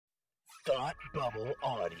Thought Bubble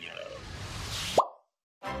Audio.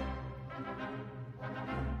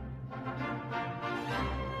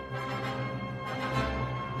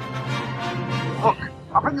 Look,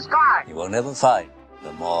 up in the sky! You will never find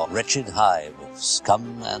the more wretched hive of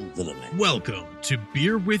scum and villainy. Welcome to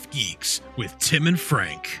Beer with Geeks with Tim and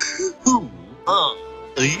Frank. Who are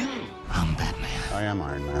you? I'm Batman. I am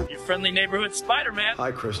Iron Man. Your friendly neighborhood Spider-Man.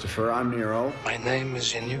 Hi, Christopher. I'm Nero. My name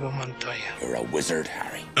is Inigo Montoya. You're a wizard,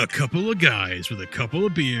 Harry. A couple of guys with a couple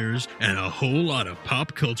of beers and a whole lot of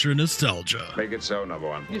pop culture nostalgia. Make it so, number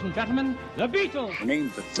one. Ladies and gentlemen, the Beatles.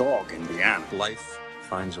 Named the dog Indiana. Life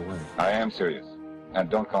finds a way. I am serious. And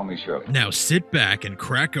don't call me Shirley. Now sit back and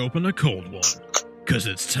crack open a cold one, because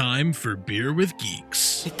it's time for Beer with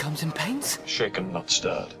Geeks. It comes in paints. Shaken, not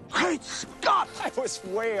stirred. Great Scott! I was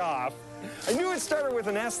way off. I knew it started with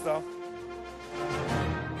an S, though.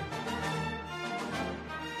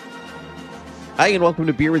 Hi, and welcome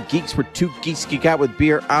to Beer with Geeks, where two geeks geek out with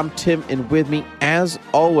beer. I'm Tim, and with me, as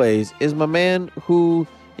always, is my man who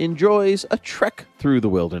enjoys a trek through the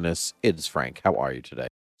wilderness. It's Frank. How are you today?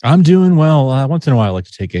 I'm doing well. Once in a while, I like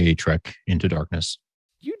to take a trek into darkness.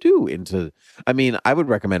 You do I would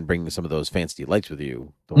recommend bringing some of those fancy lights with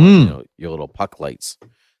you. The ones, your little puck lights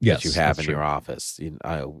that you have in your office.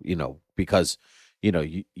 Because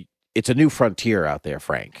it's a new frontier out there,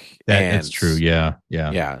 Frank. That's true. Yeah.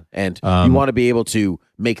 And you want to be able to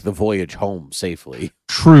make the voyage home safely.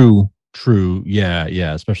 True.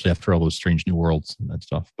 Yeah. Especially after all those strange new worlds and that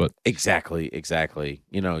stuff. But exactly.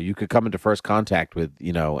 You could come into first contact with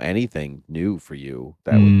anything new for you.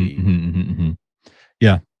 That would be.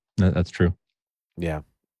 Yeah, that's true. Yeah.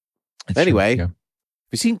 That's anyway, true, yeah. Have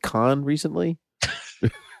you seen Khan recently?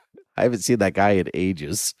 I haven't seen that guy in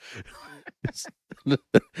ages.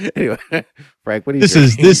 Anyway, Frank, what do you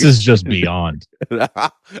think? This is just beyond.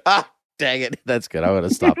 Dang it. That's good. I want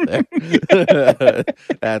to stop there.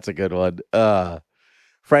 That's a good one.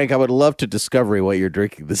 Frank, I would love to discover what you're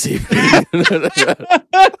drinking this evening.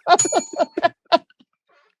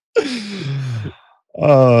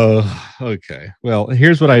 Okay. Well,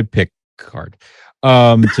 here's what I picked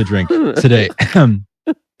to drink today.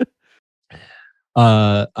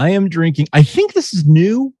 I am drinking, I think this is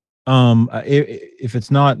new. If it's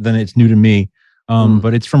not, then it's new to me.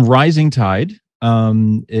 But it's from Rising Tide.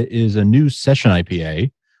 It is a new session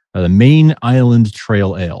IPA, the Main Island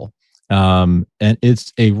Trail Ale. And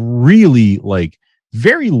it's a really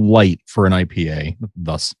very light for an IPA,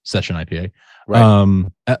 thus session IPA. Right.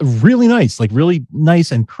 Really nice, really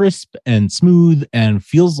nice and crisp and smooth, and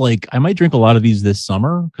feels like I might drink a lot of these this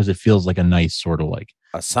summer because it feels like a nice sort of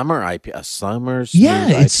a summer IPA, a summer. Yeah,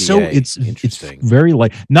 it's IPA. It's very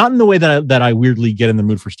light, not in the way that I weirdly get in the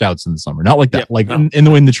mood for stouts in the summer, not like that,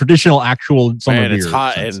 in the traditional actual summer beer. It's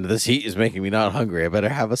hot and this heat is making me not hungry. I better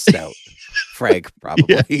have a stout. Frank, probably.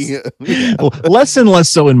 Yes. Yeah. Less and less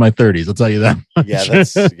so in my 30s. I'll tell you that much.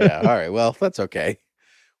 All right. Well, that's okay.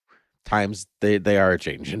 Times they are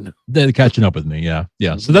changing. They're catching up with me. Yeah.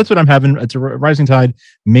 So that's what I'm having. It's a Rising Tide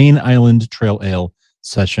Main Island Trail Ale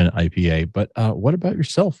Session IPA. But what about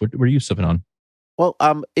yourself? What are you sipping on? Well,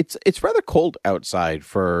 it's rather cold outside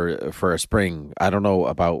for a spring. I don't know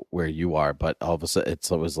about where you are, but all of a sudden it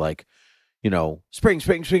was like, spring,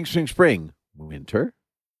 winter.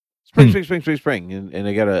 Spring, and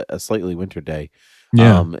I got a slightly winter day.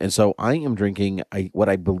 Yeah. And so I am drinking what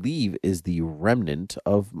I believe is the remnant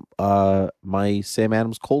of my Sam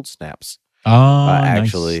Adams Cold Snaps.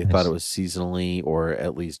 Actually, nice. Thought it was seasonally or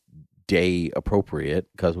at least day appropriate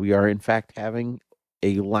because we are in fact having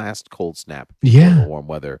a last cold snap. Yeah, warm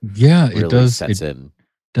weather. Yeah, really it does. Sets in.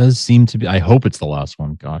 Does seem to be. I hope it's the last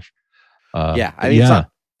one. Gosh. Yeah, I mean,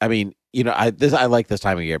 it's not, I like this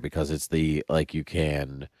time of year because it's you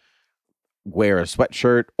can wear a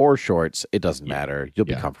sweatshirt or shorts. It doesn't matter. You'll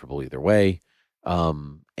be comfortable either way.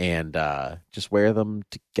 And just wear them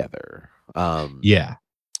together. Yeah.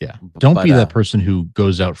 Don't be that person who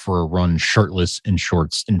goes out for a run shirtless in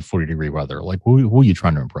shorts in 40-degree weather. Who are you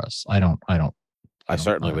trying to impress? I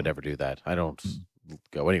certainly would never do that. I don't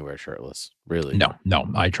go anywhere shirtless, really. No,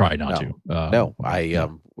 I try not to.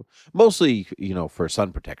 Mostly, for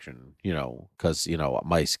sun protection, because,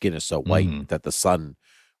 my skin is so white that the sun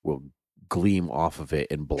will gleam off of it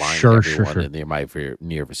and blind everyone in my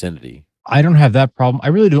near vicinity. I don't have that problem. I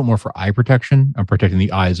really do it more for eye protection. I'm protecting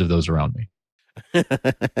the eyes of those around me.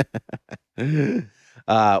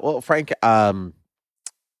 Well, Frank,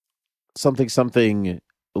 something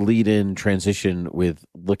lead in transition with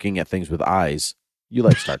looking at things with eyes. You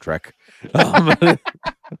like Star Trek.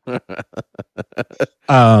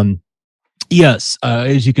 Yes,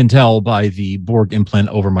 as you can tell by the Borg implant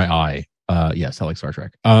over my eye, Yes, I like Star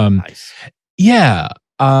Trek. Nice. Yeah.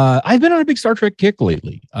 I've been on a big Star Trek kick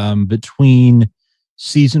lately. Between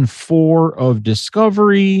season 4 of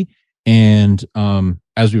Discovery and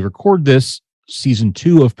as we record this, season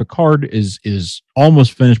 2 of Picard is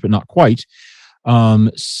almost finished, but not quite.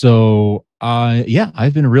 So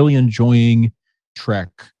I've been really enjoying Trek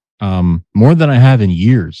more than I have in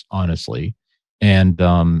years, honestly. And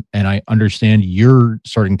I understand you're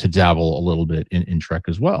starting to dabble a little bit in Trek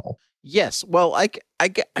as well. Yes. Well, I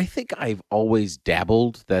think I've always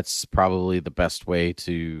dabbled. That's probably the best way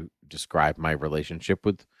to describe my relationship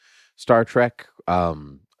with Star Trek.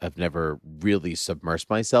 I've never really submersed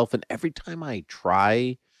myself, and every time I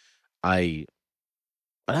try, I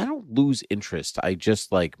don't lose interest. I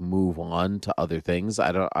just like move on to other things.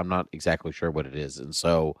 I'm not exactly sure what it is. And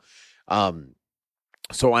so as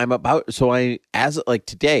like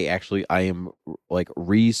today, actually, I am like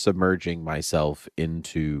re-submerging myself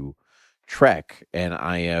into Trek, and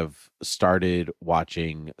I have started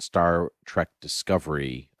watching Star Trek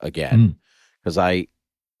Discovery again because I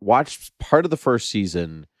watched part of the first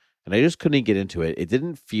season and I just couldn't get into it. It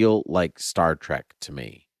didn't feel like Star Trek to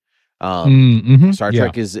me. Star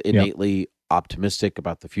Trek is innately optimistic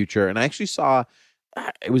about the future, and I actually saw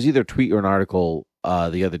it was either a tweet or an article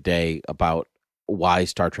the other day about why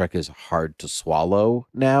Star Trek is hard to swallow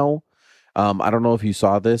now. I don't know if you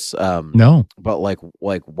saw this. No, but like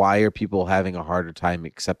why are people having a harder time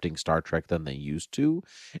accepting Star Trek than they used to?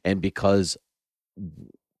 And because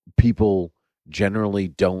people generally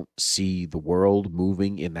don't see the world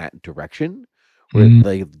moving in that direction, where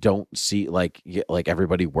they don't see like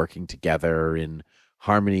everybody working together in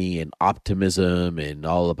harmony and optimism and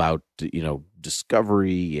all about,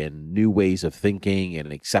 discovery and new ways of thinking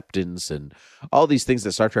and acceptance and all these things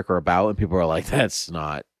that Star Trek are about. And people are like, that's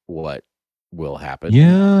not what will happen.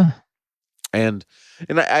 Yeah. And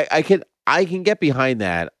I can get behind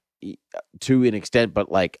that to an extent,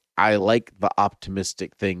 but like I like the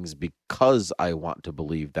optimistic things because I want to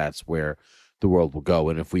believe that's where the world will go.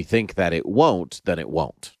 And if we think that it won't, then it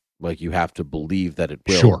won't. Like you have to believe that it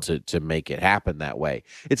will to make it happen that way.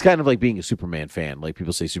 It's kind of like being a Superman fan. Like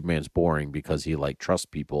people say Superman's boring because he like trusts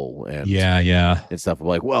people and and stuff.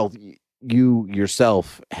 Like, well, you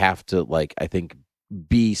yourself have to like, I think,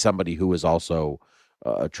 be somebody who is also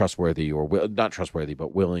trustworthy or not trustworthy,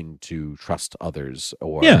 but willing to trust others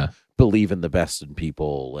or believe in the best in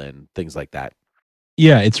people and things like that.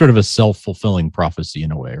 Yeah, it's sort of a self-fulfilling prophecy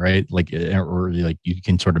in a way, right? Like, or like you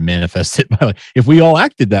can sort of manifest it by like, if we all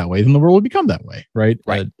acted that way, then the world would become that way, right?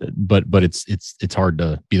 Right. But it's hard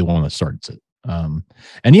to be the one that starts it.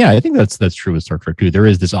 And yeah, I think that's true with Star Trek too. There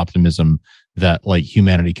is this optimism that like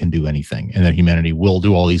humanity can do anything, and that humanity will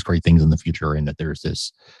do all these great things in the future, and that there's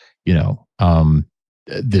this,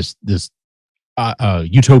 this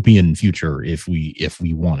utopian future if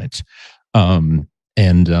we want it.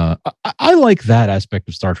 I like that aspect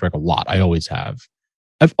of Star Trek a lot. I always have.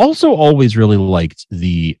 I've also always really liked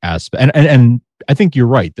the aspect, and I think you're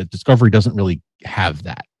right that Discovery doesn't really have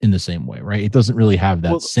that in the same way, right? It doesn't really have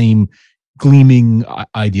that same gleaming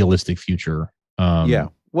idealistic future.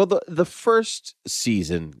 Well, the first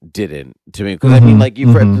season didn't to me because I mean, like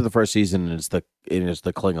you've read through the first season, and it's the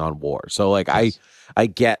Klingon War. So like I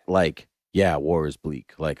get like war is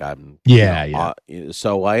bleak. Like I'm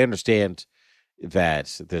so I understand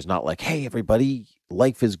that there's not like, hey, everybody,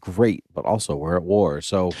 life is great, but also we're at war.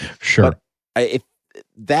 So sure, if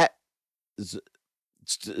that is,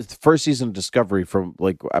 the first season of Discovery, from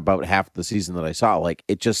like about half the season that I saw, like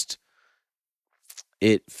it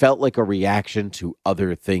felt like a reaction to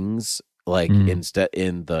other things, like instead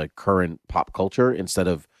in the current pop culture, instead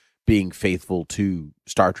of being faithful to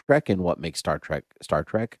Star Trek and what makes Star Trek.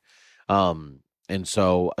 And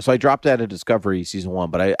so I dropped out of Discovery season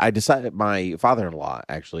 1, but I decided my father-in-law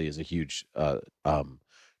actually is a huge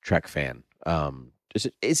Trek fan.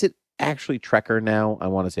 Is it actually Trekker now? I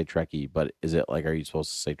want to say Trekkie, but is it like, are you supposed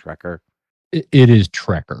to say Trekker? It is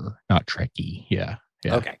Trekker, not Trekkie. Yeah.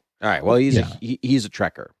 Okay. All right. Well, he's a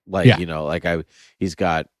Trekker. Like, he's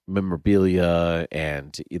got memorabilia,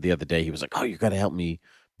 and the other day he was like, "Oh, you got to help me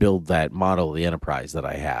build that model of the Enterprise that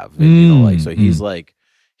I have." And so he's like,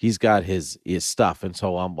 he's got his stuff, and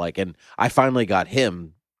so I'm like, and I finally got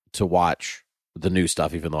him to watch the new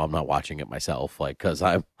stuff, even though I'm not watching it myself, like because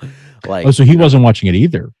I'm like, so he wasn't watching it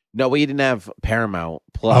either. No, we didn't have Paramount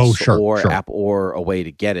Plus app or a way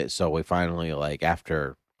to get it, so we finally, like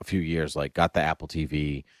after a few years, like got the Apple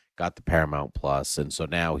TV, got the Paramount Plus, and so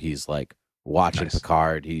now he's like watching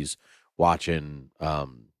Picard, he's watching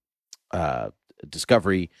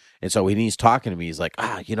Discovery, and so when he's talking to me, he's like,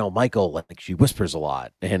 Michael, like she whispers a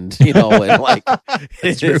lot, and and like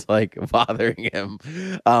it's like bothering him.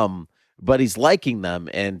 But he's liking them,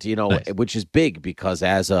 and Nice. which is big because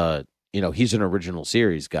as a he's an original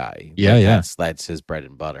series guy. Yeah, Like, yeah. That's his bread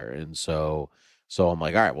and butter, and so I'm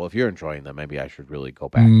like, all right, well, if you're enjoying them, maybe I should really go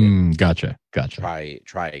back and Gotcha.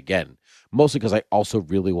 try again. Mostly because I also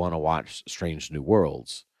really want to watch Strange New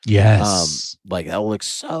Worlds. Yes. Like that looks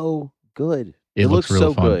so good. It looks really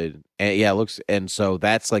so fun. good. And it looks, and so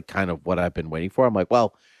that's like kind of what I've been waiting for. I'm like,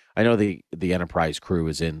 well, I know the Enterprise crew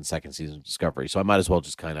is in second season of Discovery, so I might as well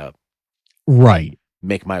just kind of Right.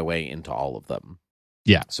 make my way into all of them.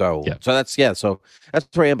 Yeah. So that's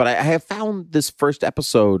where I am. But I have found this first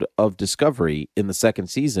episode of Discovery in the second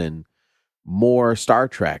season more Star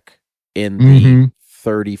Trek in the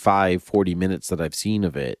 35-40 minutes that I've seen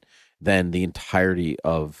of it than the entirety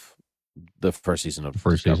of the first season of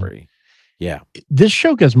Discovery. Yeah. This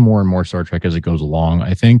show gets more and more Star Trek as it goes along.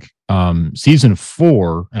 I think season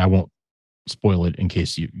 4, and I won't spoil it in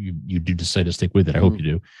case you do decide to stick with it. I hope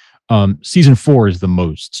you do. Season 4 is the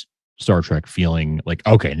most Star Trek feeling, like,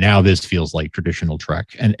 okay, now this feels like traditional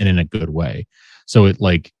Trek and in a good way. So it,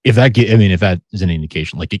 like, if that is any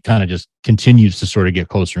indication, like it kind of just continues to sort of get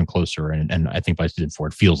closer and closer, and I think by season 4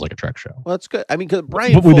 it feels like a Trek show. Well, that's good. I mean, because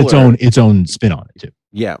Brian but with Fuller, its own spin on it too.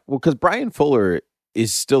 Yeah, well, because Brian Fuller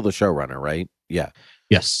is still the showrunner, right? Yeah.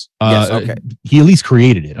 Yes. Okay. He at least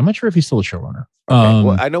created it. I'm not sure if he's still a showrunner. Okay.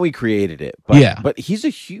 Well, I know he created it, but he's a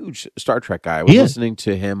huge Star Trek guy. I was listening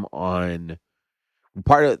to him on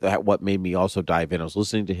part of that. What made me also dive in, I was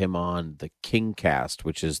listening to him on the King Cast,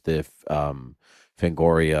 which is the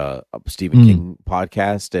Fangoria Stephen King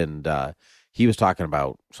podcast, and he was talking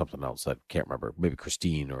about something else I can't remember, maybe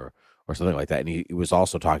Christine or something like that. And he was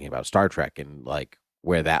also talking about Star Trek and like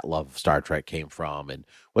where that love of Star Trek came from and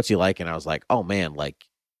what's he like. And I was like, oh man, like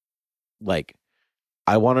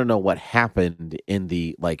I want to know what happened in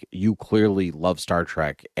the, like, you clearly love Star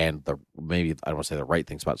Trek and maybe I don't want to say the right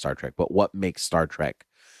things about Star Trek, but what makes Star Trek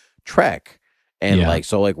Trek? And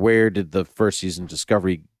where did the first season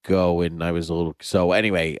Discovery go? And I was so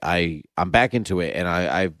anyway, I'm back into it, and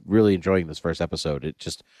I'm really enjoying this first episode. It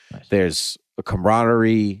just, there's a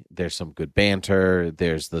camaraderie, there's some good banter,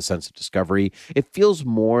 there's the sense of discovery. It feels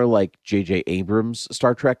more like J.J. Abrams'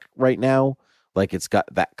 Star Trek right now. Like it's got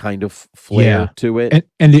that kind of flair to it.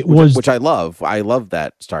 And it was, which I love. I love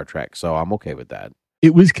that Star Trek, so I'm okay with that.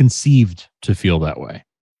 It was conceived to feel that way.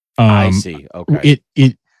 I see. Okay.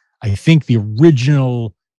 I think the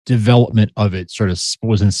original development of it sort of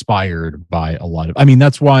was inspired by a lot of, I mean,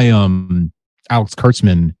 that's why Alex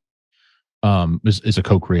Kurtzman is a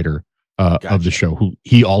co-creator of the show, who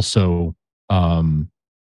he also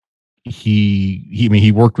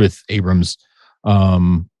he worked with Abrams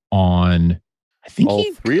on, I think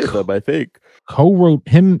all three of them, I think. Co-wrote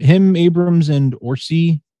him Abrams and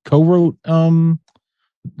Orsi co-wrote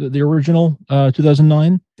the original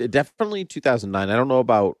 2009. Definitely 2009. I don't know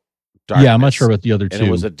about Darkness. Yeah, I'm not sure about the other two. And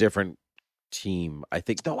it was a different team, I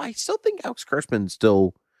think. Though I still think Alex Kurtzman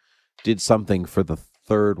still did something for the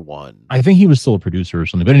third one. I think he was still a producer or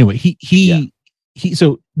something. But anyway, he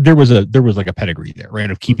so there was like a pedigree there, right,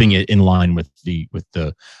 of keeping it in line with the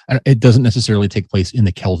it doesn't necessarily take place in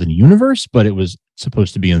the Kelvin universe, but it was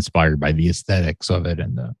supposed to be inspired by the aesthetics of it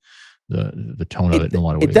and the tone of it in a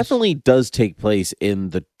lot of ways. It definitely does take place in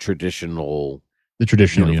the traditional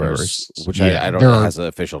universe, which I don't know has an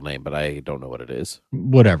official name, but I don't know what it is.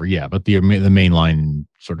 Whatever, yeah, but the mainline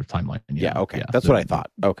sort of timeline. Yeah, okay, yeah, that's what I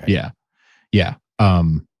thought. Okay, yeah,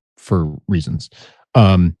 for reasons.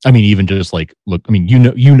 I mean, even just like, look, I mean, you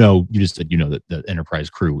just said, that the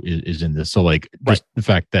Enterprise crew is in this, so like just the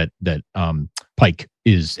fact that Pike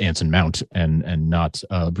is Anson Mount and not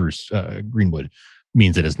Bruce Greenwood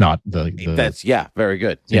means that it's not the that's very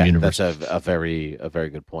good. Yeah, universe. That's a very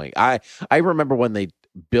good point. I remember when they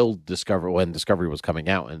build Discovery, when Discovery was coming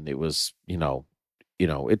out, and it was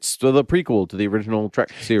it's the prequel to the original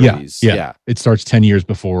Trek series. Yeah. It starts 10 years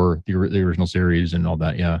before the original series and all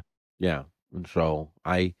that. Yeah. And so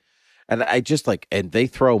I just like, and they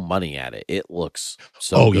throw money at it. It looks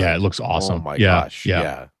so good. Yeah, it looks awesome. Oh my gosh.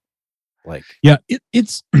 Yeah.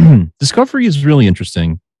 It's Discovery is really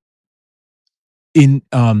interesting. And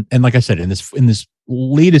like I said, in this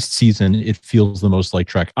latest season, it feels the most like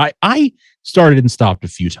Trek. I started and stopped a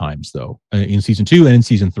few times though. In season 2 and in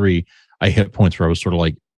season 3, I hit points where I was sort of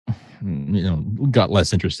like, got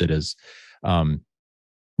less interested. As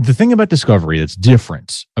the thing about Discovery that's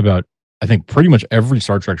different about, I think, pretty much every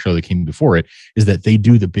Star Trek show that came before it is that they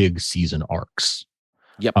do the big season arcs.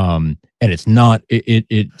 Yep. And it's not.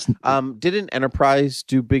 It's Didn't Enterprise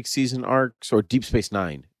do big season arcs, or Deep Space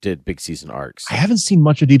Nine did big season arcs? I haven't seen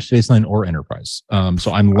much of Deep Space Nine or Enterprise.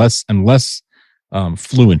 So I'm less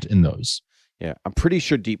fluent in those. Yeah, I'm pretty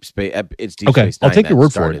sure Deep Space. It's Deep Okay, Space Nine. I'll take your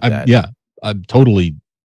word for it. I'm totally.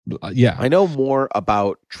 Yeah, I know more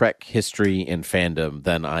about Trek history and fandom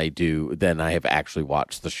than I have actually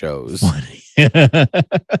watched the shows.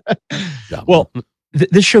 Well,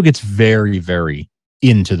 this show gets very, very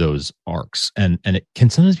into those arcs, and it can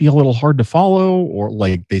sometimes be a little hard to follow, or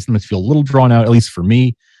like they sometimes feel a little drawn out, at least for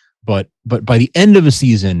me. But by the end of a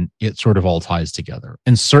season, it sort of all ties together.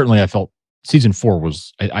 And certainly I felt season 4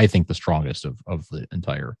 was, I think, the strongest of the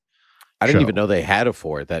entire I didn't show. even know they had a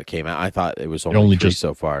 4 that came out. I thought it was only 3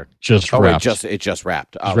 so far. Just wrapped. wrapped. It just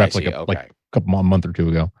wrapped. Just wrapped like a couple a month or two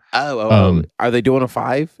ago. Are they doing a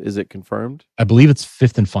 5? Is it confirmed? I believe it's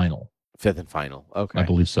 5th and final. 5th and final. Okay. I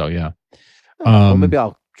believe so, yeah. Well, maybe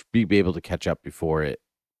I'll be able to catch up before it.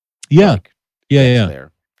 Yeah. Gets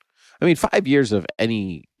there. I mean, 5 years of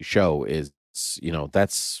any show is,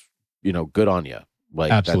 that's, good on you.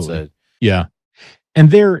 Like, absolutely. Yeah.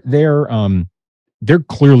 And they're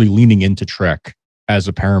clearly leaning into Trek as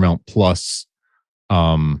a Paramount Plus,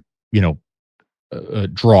 draw.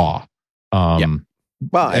 Yeah.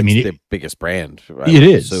 Well, I mean, it's the biggest brand. Right? It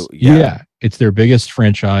is. So, yeah, it's their biggest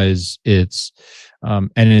franchise. It's,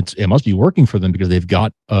 and it must be working for them because they've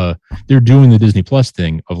got, they're doing the Disney Plus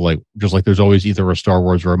thing of like, just like there's always either a Star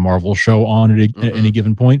Wars or a Marvel show on at any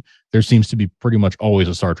given point. There seems to be pretty much always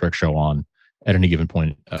a Star Trek show on at any given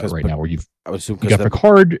point right now, where you got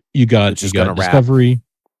Picard, you got Discovery,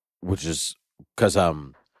 which is because I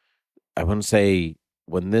want to say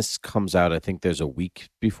when this comes out, I think there's a week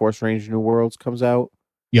before Strange New Worlds comes out.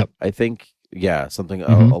 Yep, I think something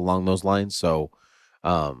along those lines. So,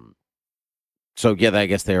 I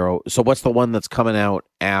guess they're. So what's the one that's coming out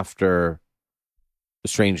after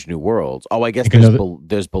Strange New Worlds? Oh, I guess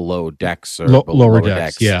there's Below Decks or Lower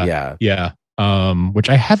Decks. Yeah. Which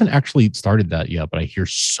I haven't actually started that yet, but I hear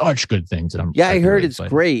such good things. And I heard it's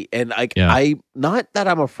great. And I not that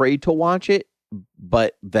I'm afraid to watch it,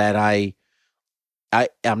 but that I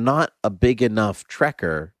am not a big enough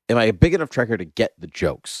Trekker. Am I a big enough Trekker to get the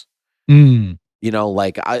jokes? I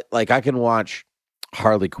can watch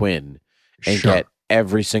Harley Quinn and get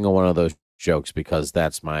every single one of those jokes because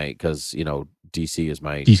DC is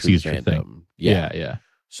my DC is your fandom. thing. Yeah.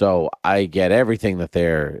 So I get everything that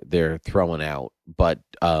they're throwing out, but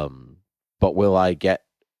will I get,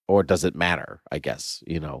 or does it matter? I guess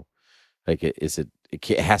it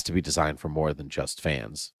has to be designed for more than just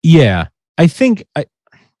fans. Yeah, I think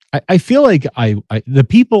I feel like the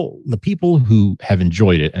people who have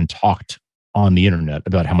enjoyed it and talked on the internet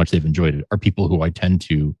about how much they've enjoyed it are people who I tend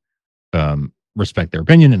to respect their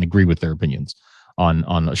opinion and agree with their opinions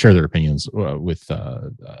on share their opinions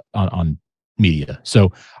on media.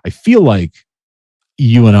 So I feel like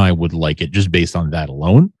you and I would like it just based on that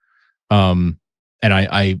alone. And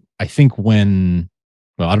I think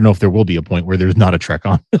I don't know if there will be a point where there's not a Trek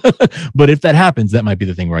on, but if that happens, that might be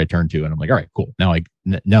the thing where I turn to and I'm like, all right, cool.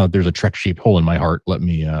 Now there's a Trek shaped hole in my heart. Let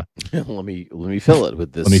me let me fill it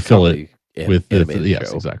with this. Let me fill it with yes,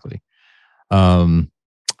 show. Exactly.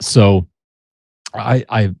 So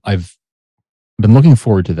I've been looking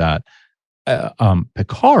forward to that.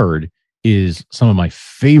 Picard is some of my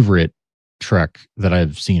favorite Trek that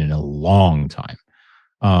I've seen in a long time.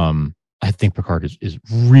 I think Picard is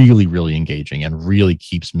really, really engaging and really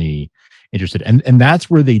keeps me interested. And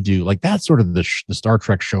that's where they do, like, that's sort of the Star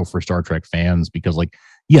Trek show for Star Trek fans, because, like,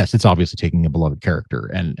 yes, it's obviously taking a beloved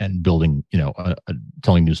character and building,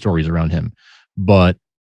 telling new stories around him. But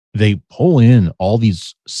they pull in all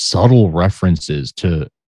these subtle references to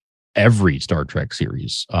every Star Trek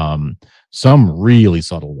series. Some really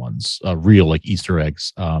subtle ones, real like Easter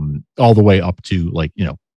eggs, all the way up to like,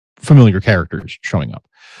 familiar characters showing up.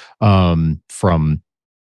 From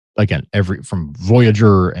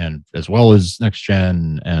Voyager and as well as Next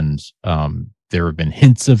Gen, and there have been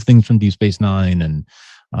hints of things from Deep Space Nine and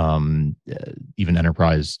even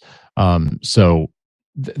Enterprise. So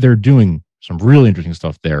they're doing some really interesting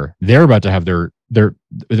stuff there. They're about to have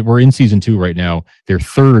we're in season 2 right now. Their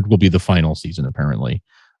 3rd will be the final season, apparently.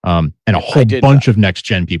 And a whole bunch of Next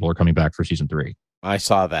Gen people are coming back for season 3. I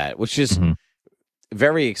saw that, which is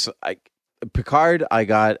very exciting. Picard, I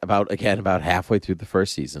got about halfway through the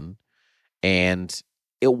first season, and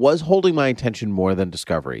it was holding my attention more than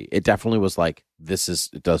Discovery. It definitely was like,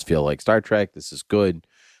 it does feel like Star Trek. This is good.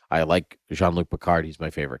 I like Jean-Luc Picard. He's my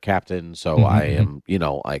favorite captain. So I am,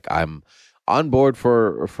 I'm on board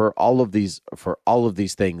for all of these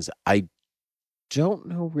things. I don't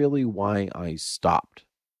know really why I stopped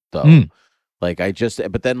though. Like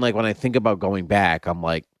but then like when I think about going back, I'm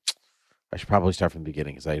like, I should probably start from the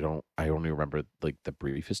beginning because I only remember like the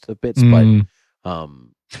briefest of bits, but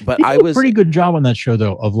I was a pretty good job on that show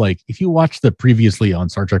though. Of like, if you watch the previously on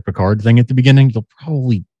Star Trek Picard thing at the beginning, you'll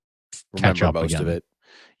probably catch up most again. of it.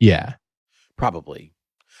 Yeah, probably.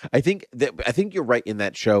 I think you're right in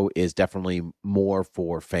that show is definitely more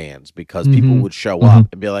for fans because people would show up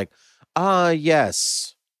and be like,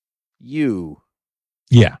 yes, you.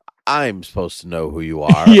 Yeah. I'm supposed to know who you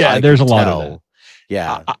are. Yeah, there's a lot of that.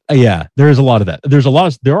 Yeah. Yeah, there is a lot of that.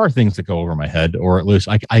 There are things that go over my head, or at least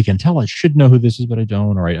I can tell I should know who this is, but I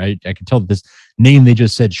don't, or I can tell that this name they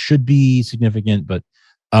just said should be significant, but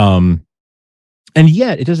and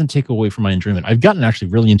yet it doesn't take away from my enjoyment. I've gotten actually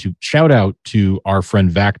really into, shout out to our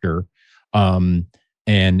friend Vactor, and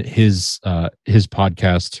his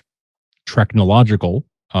podcast Treknological,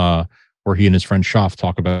 where he and his friend Schaff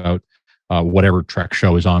talk about whatever Trek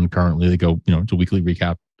show is on currently. They go, it's a weekly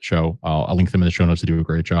recap show. I'll link them in the show notes. They do a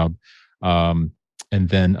great job. And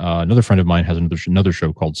then another friend of mine has another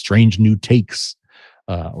show called Strange New Takes,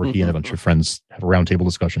 where he and a bunch of friends have a roundtable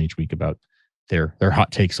discussion each week about their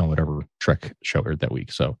hot takes on whatever Trek show aired that week.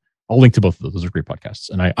 So I'll link to both of those. Those are great podcasts.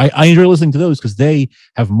 And I enjoy listening to those because they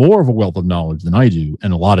have more of a wealth of knowledge than I do.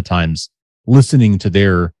 And a lot of times listening to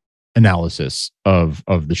their analysis of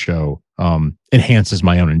the show enhances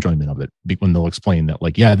my own enjoyment of it when they'll explain that,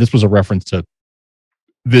 like, yeah, this was a reference to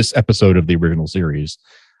this episode of the original series.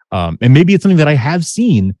 And maybe it's something that I have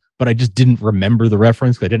seen, but I just didn't remember the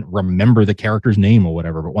reference. I didn't remember the character's name or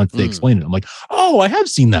whatever. But once they explain it, I'm like, oh, I have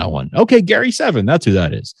seen that one. Okay, Gary Seven. That's who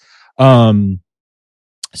that is.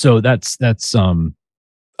 So that's sort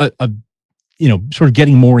of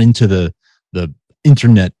getting more into the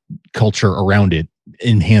internet culture around it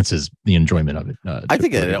enhances the enjoyment of it. I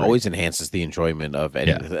think that it always enhances the enjoyment of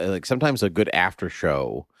anything. Yeah. Like sometimes a good after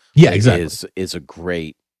show. Yeah, exactly. Is a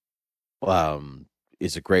great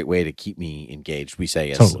way to keep me engaged. We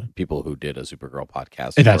say as people who did a Supergirl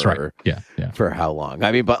podcast. That's right. Yeah. For how long?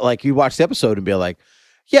 I mean, but like you watch the episode and be like,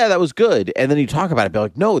 yeah, that was good. And then you talk about it, be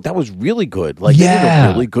like, no, that was really good. Like they did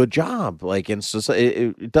a really good job. Like, and so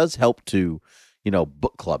it does help to,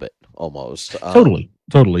 book club it almost. Totally.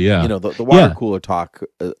 Yeah. The water cooler talk,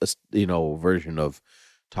 version of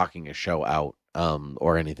talking a show out,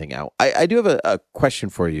 or anything out. I do have a question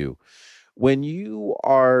for you. When you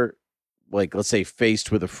are, like, let's say faced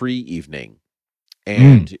with a free evening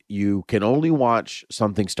and you can only watch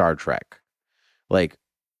something Star Trek, like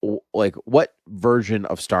what version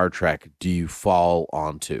of Star Trek do you fall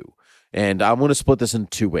onto? And I'm going to split this in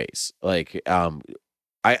two ways. Like,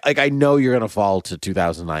 I know you're going to fall to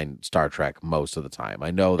 2009 Star Trek most of the time.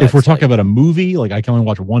 I know that if we're talking about a movie, like I can only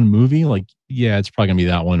watch one movie, like, yeah, it's probably going to be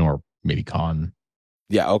that one or maybe Khan.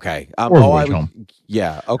 Yeah. Okay.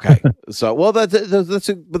 Yeah. Okay. So, well,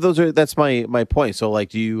 that's my point. So, like,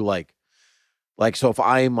 do you like, so if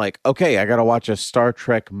I'm like, okay, I got to watch a Star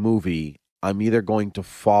Trek movie, I'm either going to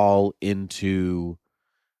fall into,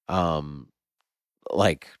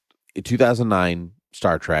 like 2009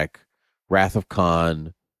 Star Trek, Wrath of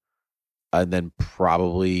Khan, and then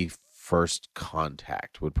probably First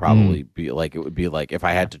Contact would probably be like, it would be like, if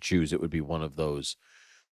I had to choose, it would be one of those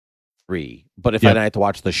three. But if I had to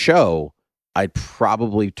watch the show, I'd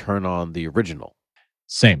probably turn on the original.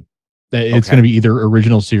 Same. It's going to be either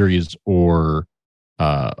original series or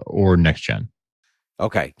next gen.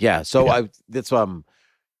 Okay. Yeah. So that's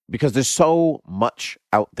because there's so much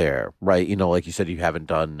out there, right? Like you said, you haven't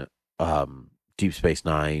done Deep Space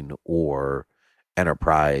Nine or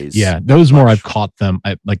Enterprise. Yeah, those more I've caught them.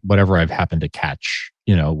 Like whatever I've happened to catch,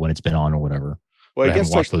 when it's been on or whatever. Well, I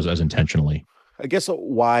haven't watched those as intentionally. I guess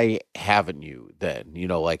why haven't you then?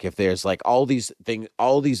 Like if there's like all these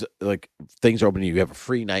like things are open to you, you have a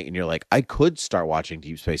free night and you're like, I could start watching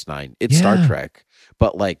Deep Space Nine. It's Star Trek,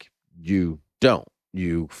 but like you don't.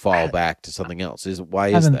 You fall back to something else. Why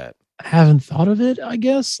is that? Haven't thought of it, I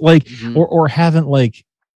guess. Like or haven't like,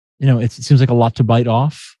 it seems like a lot to bite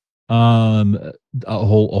off. A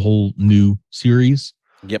whole new series.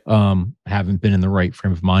 Yep. Haven't been in the right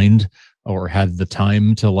frame of mind or had the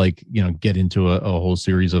time to like, get into a whole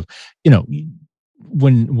series of,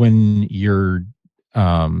 when you're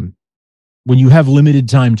when you have limited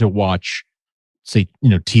time to watch, say,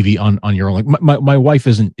 TV on your own. Like my wife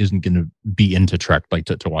isn't going to be into Trek like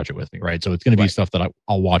to watch it with me, right? So it's going to be stuff that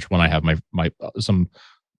I'll watch when I have my some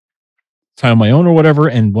time on my own or whatever.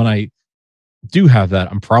 And when I do have that,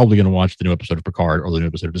 I'm probably going to watch the new episode of Picard or the new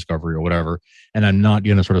episode of Discovery or whatever, and I'm not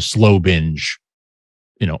going to sort of slow binge,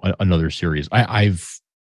 another series. I've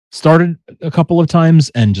started a couple of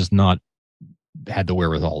times and just not had the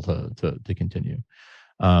wherewithal to continue.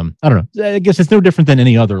 I don't know. I guess it's no different than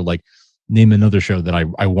any other, like, name another show that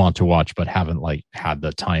I want to watch but haven't like had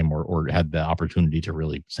the time or had the opportunity to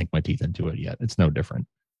really sink my teeth into it yet. It's no different.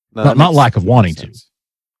 No, not lack of wanting to.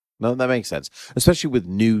 No, that makes sense, especially with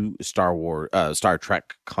new Star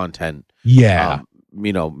Trek content. Yeah,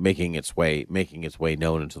 making its way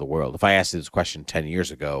known into the world. If I asked you this question 10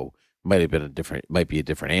 years ago, might be a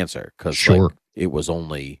different answer, because sure, it was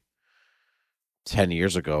only 10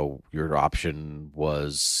 years ago. Your option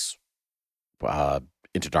was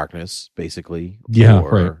Into Darkness, basically. Yeah,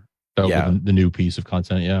 right. That was the new piece of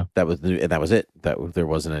content. Yeah, that was new, and that was it. There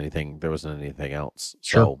wasn't anything else.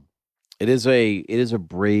 Sure. So it is a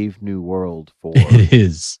brave new world for it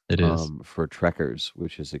is for Trekkers,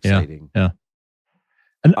 which is exciting. Yeah.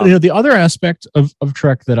 And the other aspect of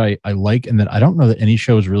Trek that I like, and that I don't know that any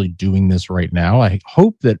show is really doing this right now. I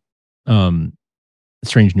hope that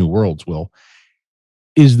Strange New Worlds will,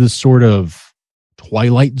 is the sort of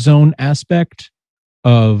Twilight Zone aspect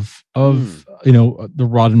of the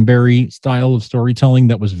Roddenberry style of storytelling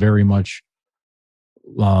that was very much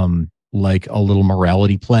like a little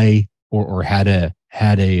morality play, or had a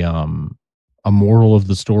moral of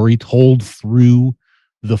the story told through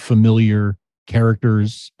the familiar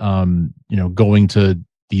characters, going to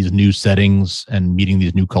these new settings and meeting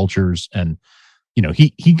these new cultures. And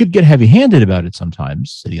he could get heavy-handed about it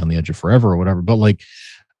sometimes, City on the Edge of Forever or whatever, but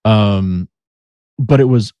but it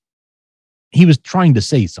was, he was trying to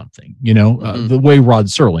say something, the way Rod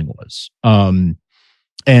Serling was. And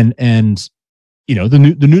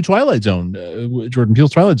the new Twilight Zone, Jordan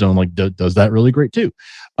Peele's Twilight Zone, does that really great too.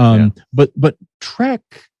 But Trek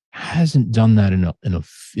hasn't done that in a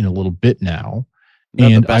little bit now. No,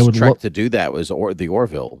 and the best I would Trek to do that was the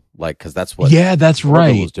Orville, because that's what that's Orville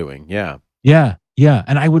right was doing. Yeah.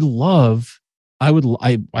 And I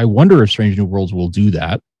wonder if Strange New Worlds will do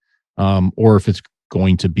that, or if it's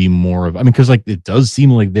going to be more of, because it does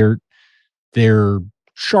seem like their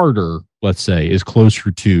charter, let's say, is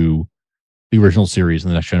closer to the original series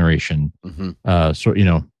and The Next Generation. Than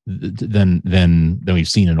we've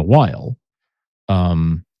seen in a while.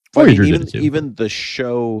 Voyager did it too. Even the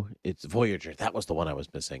show, it's Voyager. That was the one I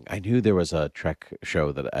was missing. I knew there was a Trek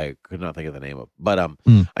show that I could not think of the name of, but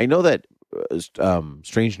I know that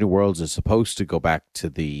Strange New Worlds is supposed to go back to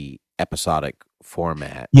the episodic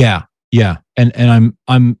format. Yeah. And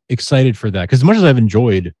I'm excited for that, because as much as I've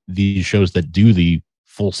enjoyed these shows that do the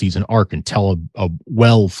full season arc and tell a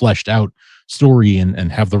well fleshed out story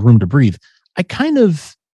and have the room to breathe, I'm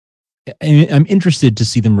interested to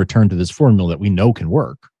see them return to this formula that we know can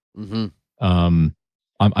work. I'm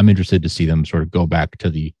interested to see them sort of go back to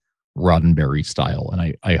the Roddenberry style,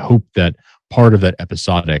 and I hope that part of that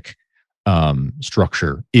episodic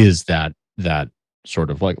structure is that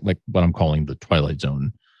sort of like what I'm calling the Twilight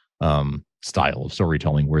Zone style of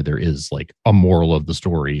storytelling, where there is a moral of the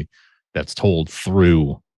story that's told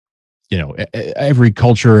through, every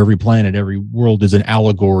culture, every planet, every world is an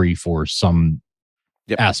allegory for some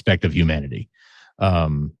aspect of humanity.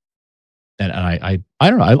 And I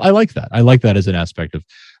don't know. I like that. I like that as an aspect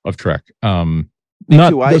of Trek. Me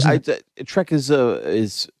too. Trek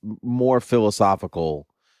is more philosophical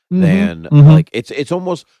than it's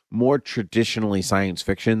almost more traditionally science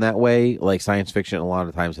fiction that way. Like science fiction a lot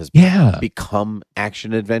of times has become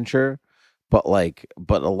action adventure, but a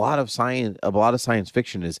lot of science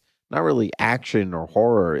fiction is not really action or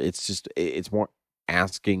horror. It's more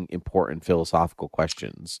asking important philosophical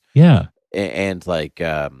questions. Yeah. And look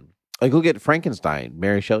at Frankenstein,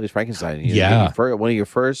 Mary Shelley's Frankenstein. One of your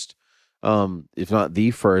first, if not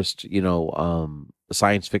the first,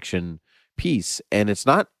 science fiction piece, and it's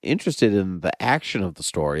not interested in the action of the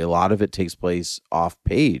story. A lot of it takes place off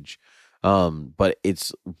page, but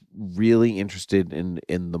it's really interested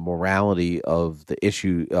in the morality of the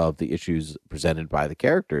issues presented by the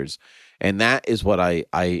characters, and that is what I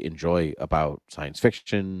enjoy about science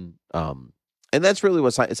fiction. And that's really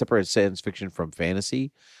what separates science fiction from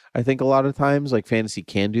fantasy. I think a lot of times, fantasy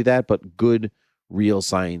can do that, but good, real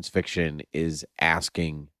science fiction is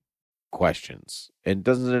asking questions and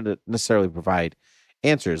doesn't necessarily provide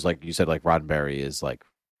answers. Like you said, Roddenberry is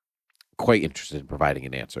quite interested in providing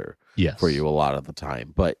an answer for you a lot of the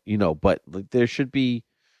time. But there should be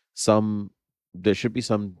some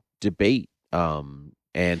debate. And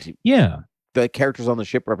the characters on the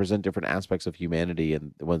ship represent different aspects of humanity,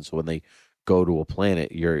 and when they go to a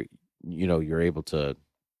planet, you're able to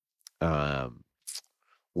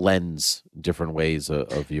lens different ways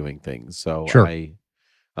of viewing things. So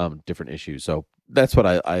different issues. So that's what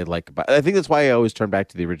I like about it. I think that's why I always turn back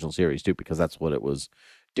to the original series too, because that's what it was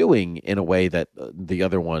doing in a way that the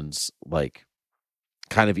other ones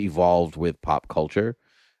kind of evolved with pop culture.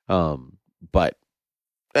 But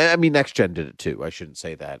I mean, Next Gen did it too. I shouldn't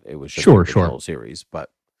say that. It was just Sure, the original series. But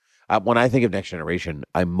when I think of Next Generation,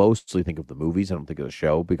 I mostly think of the movies. I don't think of the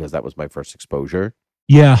show because that was my first exposure.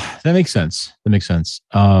 Yeah, that makes sense. And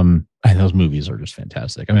those movies are just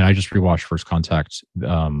fantastic. I mean, I just rewatched First Contact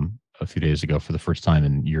a few days ago for the first time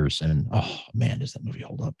in years, and oh man, does that movie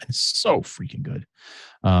hold up? And it's so freaking good.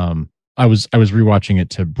 I was rewatching it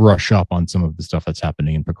to brush up on some of the stuff that's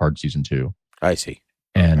happening in Picard season 2. I see.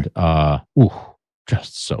 And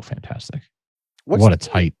just so fantastic. What a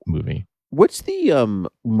tight movie. What's the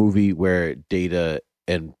movie where Data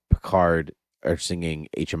and Picard are singing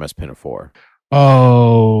HMS Pinafore?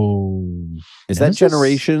 Oh, is that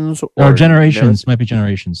Generations or Generations? Nemesis? Might be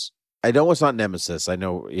Generations. I know it's not Nemesis. I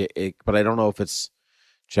know it, but I don't know if it's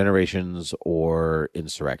Generations or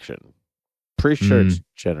Insurrection. Pretty sure it's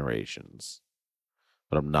Generations,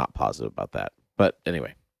 but I'm not positive about that. But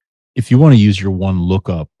anyway, if you want to use your one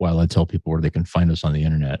lookup while I tell people where they can find us on the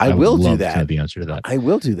internet, I will do that. To know the answer to that. I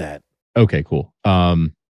will do that. Okay, cool.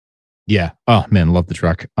 Yeah. Oh man, love the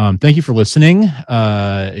Trek. Thank you for listening.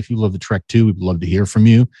 If you love the Trek too, we'd love to hear from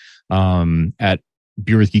you. At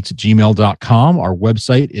beerwithgeeks@gmail.com. Our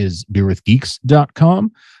website is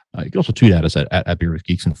beerwithgeeks.com. You can also tweet at us at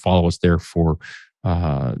beerwithgeeks and follow us there for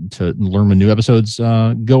to learn when new episodes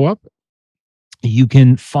go up. You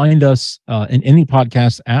can find us in any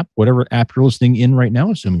podcast app, whatever app you're listening in right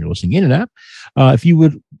now, assuming you're listening in an app. If you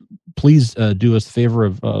would please do us the favor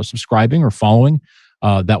of subscribing or following.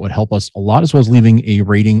 That would help us a lot, as well as leaving a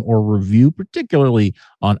rating or review, particularly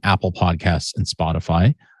on Apple Podcasts and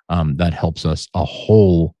Spotify. That helps us a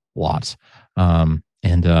whole lot. And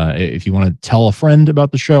if you want to tell a friend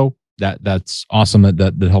about the show, that's awesome.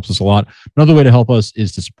 That helps us a lot. Another way to help us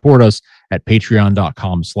is to support us at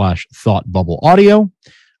patreon.com/thoughtbubbleaudio.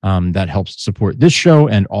 That helps support this show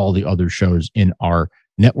and all the other shows in our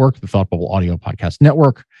network, the Thought Bubble Audio Podcast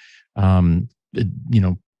Network. A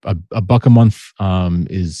buck a month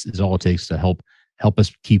is all it takes to help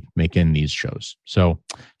us keep making these shows. So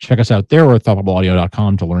check us out there or at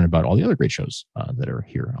thoughtbubbleaudio.com to learn about all the other great shows that are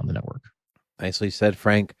here on the network. Nicely said,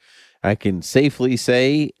 Frank. I can safely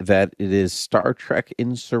say that it is Star Trek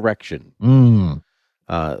Insurrection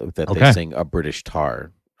that they sing A British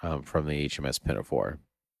Tar from the HMS Pinafore.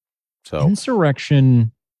 So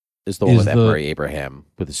Insurrection is the one with F. Murray Abraham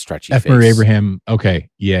with a stretchy F. face. Murray Abraham. Okay.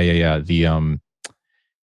 Yeah. The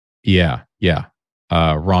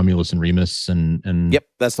Romulus and Remus and yep,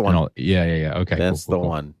 that's the one. Yeah. Okay, that's cool. the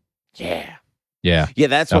one. Yeah.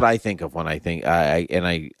 That's what I think of when I think I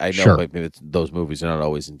know sure. Maybe those movies are not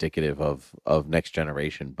always indicative of Next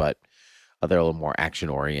Generation, but they're a little more action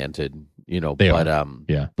oriented, They are.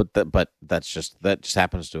 But that just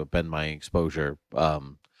happens to have been my exposure.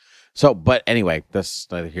 But anyway, that's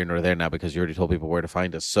neither here nor there now because you already told people where to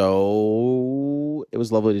find us. So it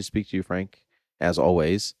was lovely to speak to you, Frank, as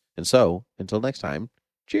always. And so until next time,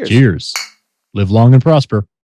 cheers. Cheers. Live long and prosper.